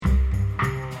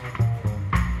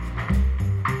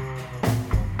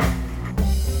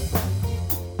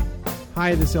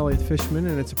Hi, this is Elliot Fishman,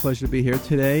 and it's a pleasure to be here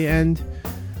today. And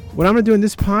what I'm going to do in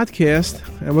this podcast,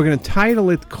 and we're going to title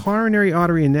it Coronary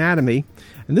Artery Anatomy,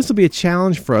 and this will be a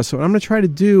challenge for us. So what I'm going to try to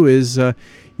do is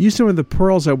use some of the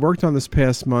pearls I worked on this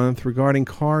past month regarding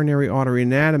coronary artery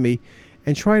anatomy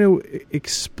and try to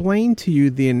explain to you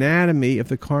the anatomy of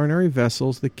the coronary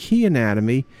vessels, the key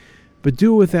anatomy, but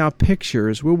do it without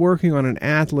pictures. We're working on an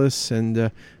atlas and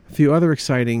a few other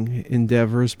exciting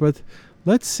endeavors, but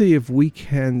let's see if we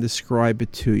can describe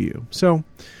it to you. So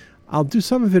I'll do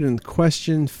some of it in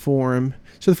question form.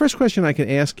 So the first question I can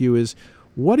ask you is,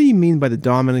 what do you mean by the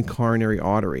dominant coronary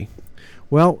artery?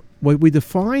 Well, what we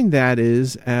define that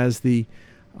is as the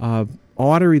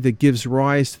artery that gives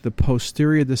rise to the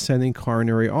posterior descending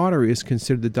coronary artery is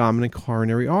considered the dominant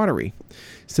coronary artery.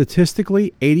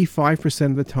 Statistically,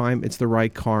 85% of the time it's the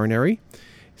right coronary.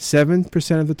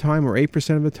 7% of the time or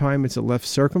 8% of the time it's the left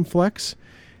circumflex.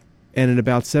 And in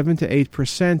about 7 to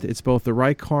 8%, it's both the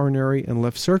right coronary and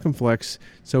left circumflex,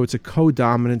 so it's a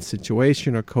codominant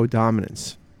situation or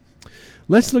codominance.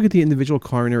 Let's look at the individual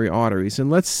coronary arteries, and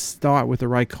let's start with the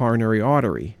right coronary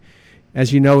artery.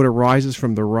 As you know, it arises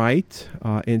from the right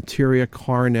anterior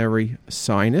coronary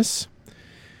sinus.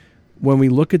 When we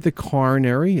look at the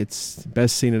coronary, it's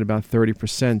best seen at about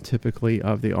 30% typically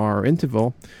of the RR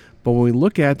interval. But when we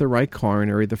look at the right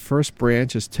coronary, the first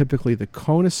branch is typically the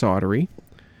conus artery.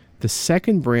 The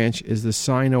second branch is the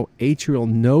sinoatrial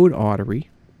node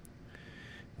artery.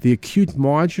 The acute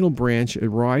marginal branch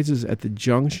arises at the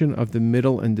junction of the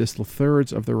middle and distal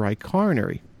thirds of the right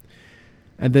coronary.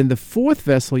 And then the fourth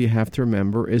vessel you have to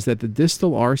remember is that the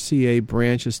distal RCA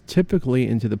branches typically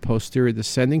into the posterior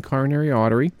descending coronary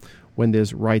artery when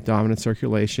there's right dominant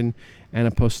circulation and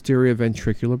a posterior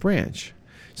ventricular branch.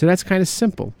 So that's kind of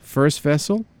simple. First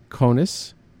vessel,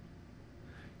 conus.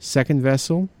 Second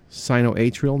vessel,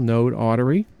 sinoatrial node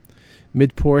artery.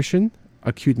 Mid portion,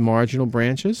 acute marginal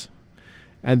branches.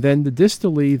 And then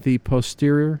distally, the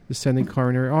posterior descending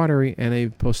coronary artery and a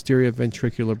posterior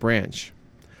ventricular branch.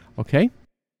 Okay?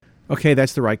 Okay,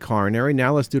 that's the right coronary.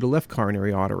 Now let's do the left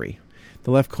coronary artery.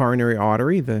 The left coronary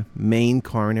artery, the main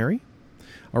coronary,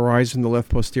 arises from the left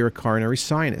posterior coronary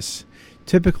sinus.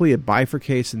 Typically, it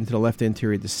bifurcates into the left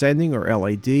anterior descending, or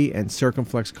LAD, and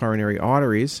circumflex coronary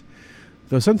arteries,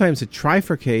 though sometimes it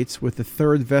trifurcates with the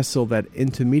third vessel, that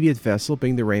intermediate vessel,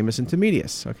 being the ramus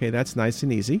intermedius. Okay, that's nice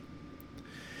and easy.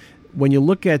 When you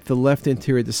look at the left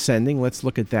anterior descending, let's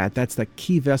look at that. That's the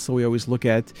key vessel we always look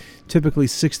at. Typically,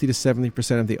 60 to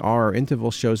 70% of the RR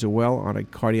interval shows it well on a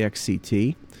cardiac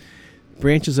CT.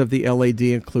 Branches of the LAD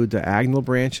include the diagonal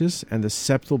branches and the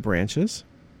septal branches.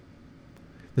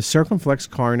 The circumflex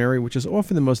coronary, which is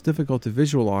often the most difficult to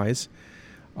visualize,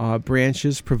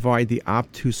 branches provide the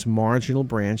obtuse marginal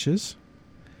branches.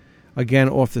 Again,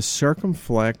 off the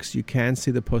circumflex, you can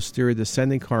see the posterior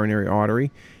descending coronary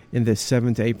artery in the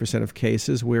 7 to 8% of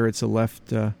cases where it's a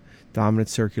left dominant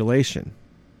circulation.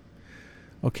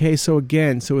 Okay, so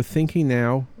we're thinking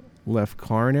now left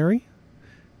coronary,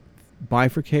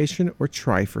 bifurcation or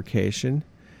trifurcation.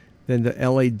 Then the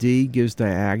LAD gives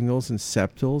diagonals and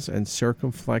septals, and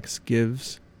circumflex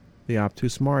gives the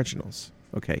obtuse marginals.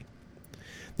 Okay.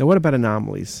 Now, what about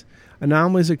anomalies?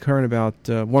 Anomalies occur in about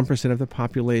 1% of the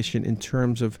population in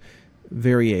terms of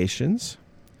variations.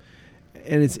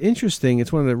 And it's interesting,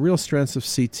 it's one of the real strengths of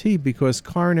CT because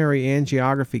coronary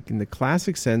angiography in the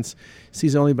classic sense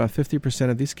sees only about 50%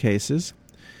 of these cases.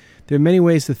 There are many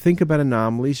ways to think about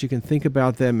anomalies. You can think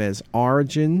about them as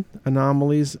origin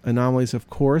anomalies, anomalies of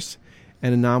course,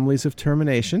 and anomalies of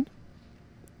termination.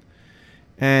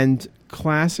 And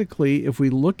classically, if we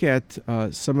look at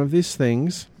some of these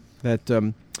things, that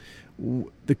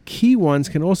the key ones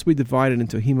can also be divided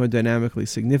into hemodynamically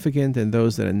significant and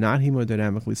those that are not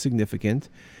hemodynamically significant.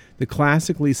 The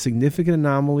classically significant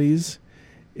anomalies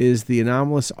is the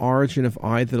anomalous origin of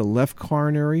either the left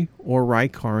coronary or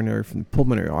right coronary from the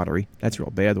pulmonary artery. That's a real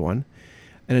bad one.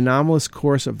 An anomalous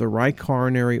course of the right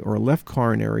coronary or left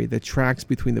coronary that tracks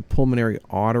between the pulmonary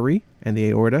artery and the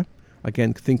aorta.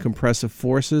 Again, think compressive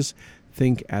forces,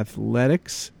 think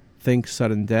athletics, think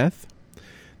sudden death.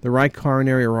 The right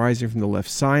coronary arising from the left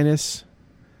sinus,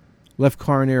 left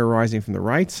coronary arising from the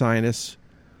right sinus,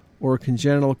 or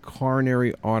congenital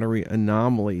coronary artery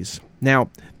anomalies. Now,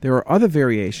 there are other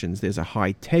variations. There's a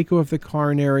high takeoff of the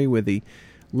coronary where the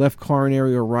left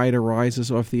coronary or right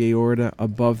arises off the aorta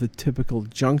above the typical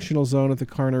junctional zone of the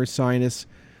coronary sinus,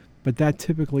 but that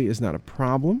typically is not a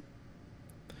problem.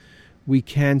 We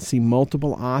can see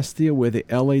multiple ostia where the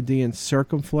LAD and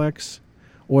circumflex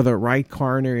or the right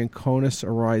coronary and conus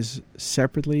arise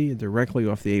separately, directly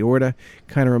off the aorta.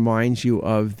 Kind of reminds you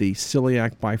of the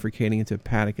celiac bifurcating into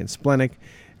hepatic and splenic,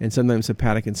 and sometimes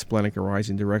hepatic and splenic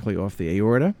arising directly off the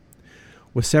aorta.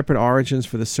 With separate origins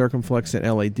for the circumflex and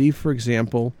LAD, for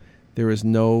example, there is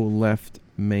no left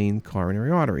main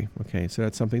coronary artery. Okay, so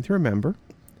that's something to remember.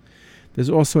 There's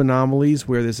also anomalies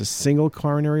where there's a single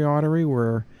coronary artery,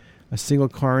 where a single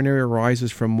coronary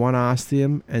arises from one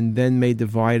ostium and then may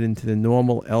divide into the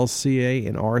normal LCA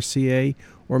and RCA,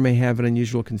 or may have an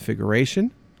unusual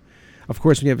configuration. Of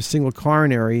course, when you have a single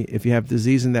coronary, if you have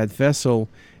disease in that vessel,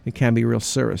 it can be real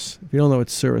serous. If you don't know what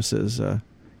serous is,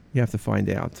 you have to find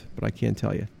out, but I can't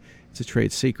tell you. It's a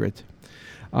trade secret.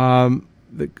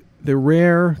 The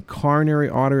rare coronary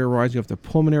artery arising off the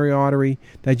pulmonary artery,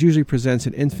 that usually presents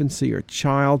in infancy or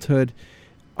childhood.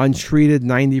 Untreated,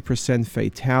 90%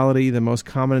 fatality. The most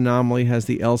common anomaly has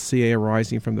the LCA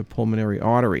arising from the pulmonary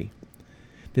artery.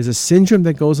 There's a syndrome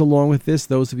that goes along with this.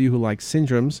 Those of you who like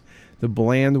syndromes, the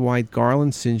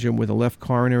Bland-White-Garland syndrome, where the left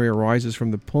coronary arises from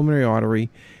the pulmonary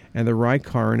artery and the right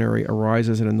coronary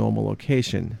arises in a normal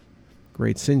location.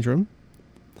 Great syndrome.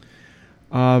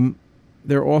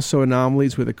 There are also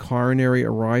anomalies where the coronary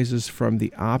arises from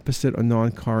the opposite or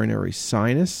non-coronary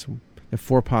sinus. There are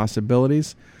 4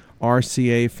 possibilities.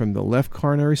 RCA from the left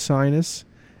coronary sinus,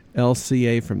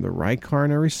 LCA from the right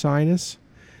coronary sinus,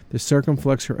 the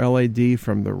circumflex or LAD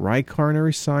from the right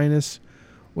coronary sinus,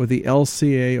 or the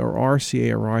LCA or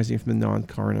RCA arising from the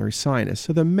non-coronary sinus.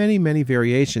 So there are many, many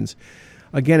variations.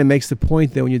 Again, it makes the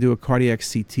point that when you do a cardiac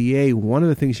CTA, one of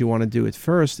the things you want to do at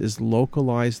first is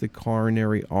localize the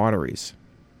coronary arteries.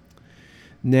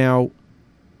 Now,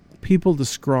 people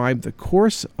describe the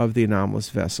course of the anomalous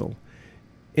vessel.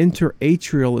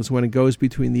 Interatrial is when it goes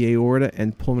between the aorta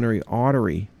and pulmonary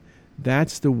artery.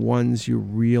 That's the ones you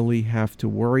really have to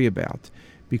worry about,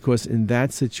 because in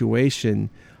that situation,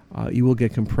 you will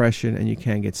get compression and you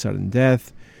can get sudden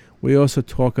death. We also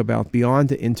talk about beyond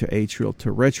the interatrial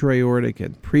to retroaortic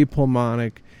and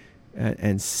prepulmonic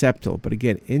and septal. But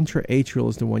again, intraatrial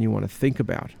is the one you want to think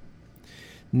about.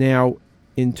 Now,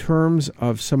 in terms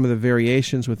of some of the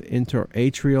variations with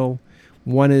interatrial,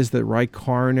 one is that right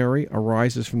coronary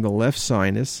arises from the left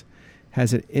sinus,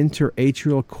 has an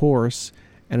interatrial course,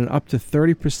 and an up to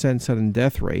 30% sudden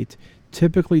death rate,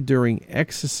 typically during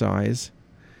exercise.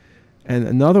 And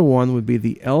another one would be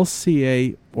the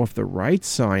LCA off the right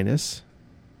sinus.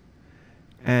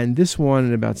 And this one,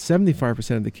 in about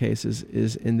 75% of the cases,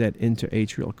 is in that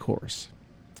interatrial course.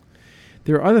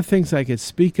 There are other things I could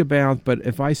speak about, but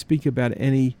if I speak about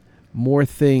any more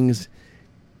things,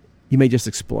 you may just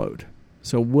explode.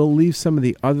 So we'll leave some of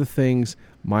the other things,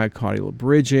 myocardial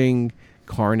bridging,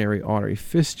 coronary artery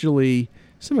fistulae,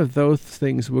 some of those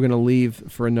things we're going to leave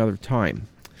for another time.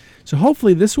 So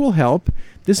hopefully this will help.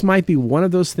 This might be one of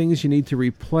those things you need to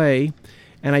replay,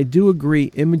 and I do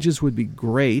agree images would be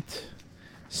great,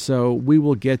 so we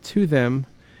will get to them.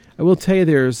 I will tell you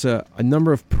there's a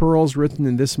number of pearls written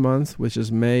in this month, which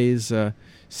is May's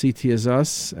CT is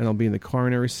Us, and it'll be in the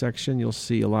coronary section. You'll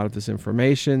see a lot of this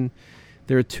information.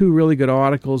 There are 2 really good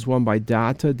articles, one by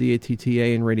Datta,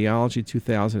 D-A-T-T-A, in Radiology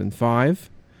 2005,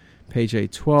 page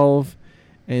 812,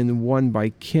 and one by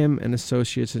Kim and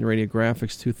Associates in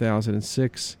Radiographics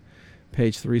 2006,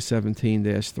 page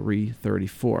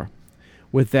 317-334.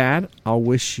 With that, I'll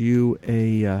wish you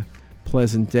a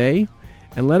pleasant day,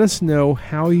 and let us know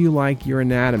how you like your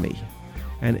anatomy,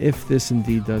 and if this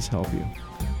indeed does help you.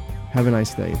 Have a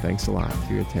nice day. Thanks a lot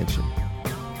for your attention.